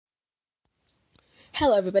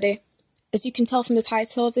Hello everybody. As you can tell from the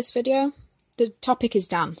title of this video, the topic is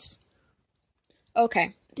dance.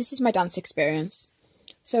 Okay, this is my dance experience.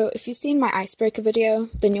 So if you've seen my icebreaker video,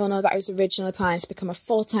 then you'll know that I was originally planning to become a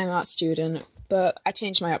full-time art student, but I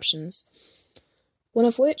changed my options. One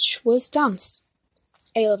of which was dance.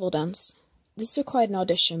 A-level dance. This required an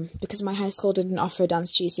audition because my high school didn't offer a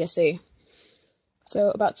dance GCSE. So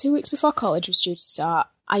about 2 weeks before college was due to start,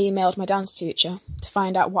 I emailed my dance teacher to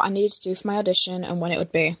find out what I needed to do for my audition and when it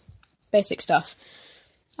would be. Basic stuff.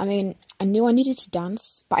 I mean, I knew I needed to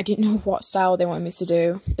dance, but I didn't know what style they wanted me to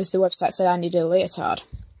do, as the website said I needed a leotard.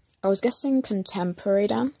 I was guessing contemporary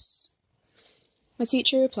dance. My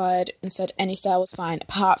teacher replied and said any style was fine,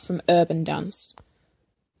 apart from urban dance.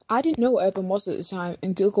 I didn't know what urban was at the time,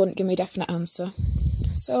 and Google wouldn't give me a definite answer,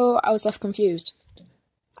 so I was left confused.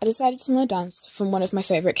 I decided to learn dance from one of my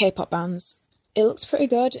favourite K-pop bands. It looked pretty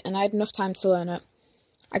good, and I had enough time to learn it.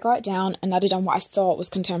 I got it down and added on what I thought was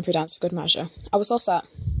contemporary dance for good measure. I was all set.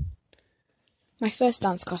 My first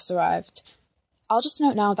dance class arrived. I'll just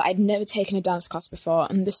note now that I'd never taken a dance class before,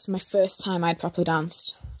 and this was my first time I'd properly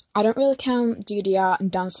danced. I don't really count DDR and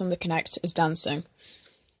Dance on the Connect as dancing.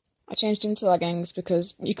 I changed into leggings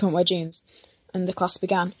because you can't wear jeans, and the class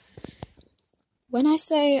began. When I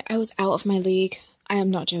say I was out of my league, I am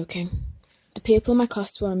not joking. The people in my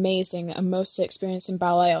class were amazing and mostly experienced in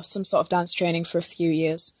ballet or some sort of dance training for a few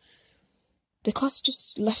years. The class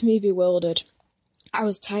just left me bewildered. I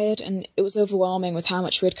was tired and it was overwhelming with how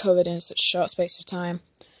much we had covered in such a short space of time.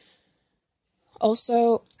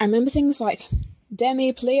 Also, I remember things like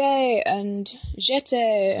demi-plie and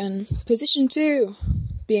jeté and position 2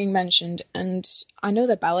 being mentioned, and I know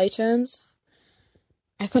they're ballet terms.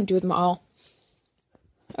 I couldn't do them at all.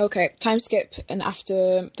 Okay, time skip, and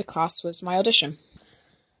after the class was my audition.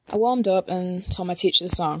 I warmed up and told my teacher the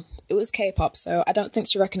song. It was K-pop, so I don't think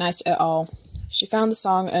she recognised it at all. She found the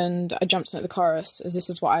song and I jumped in at the chorus, as this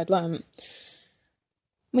is what I'd learnt.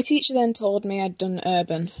 My teacher then told me I'd done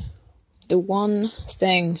urban. The one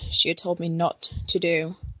thing she had told me not to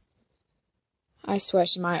do. I swear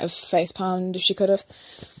she might have facepalmed if she could have.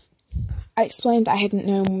 I explained that I hadn't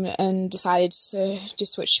known and decided to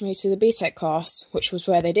just switch me to the BTEC course, which was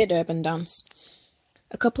where they did urban dance.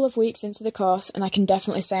 A couple of weeks into the course, and I can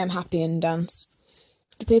definitely say I'm happy in dance.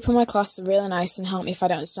 The people in my class are really nice and help me if I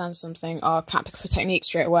don't understand something or can't pick up a technique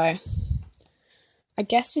straight away. I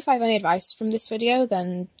guess if I have any advice from this video,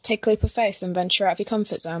 then take a leap of faith and venture out of your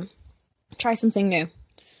comfort zone. Try something new.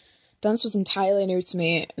 Dance was entirely new to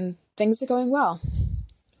me, and things are going well.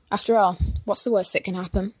 After all, what's the worst that can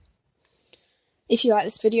happen? If you like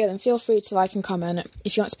this video, then feel free to like and comment.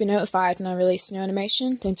 If you want to be notified when I release a new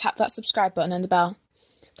animation, then tap that subscribe button and the bell.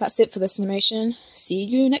 That's it for this animation. See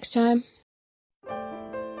you next time.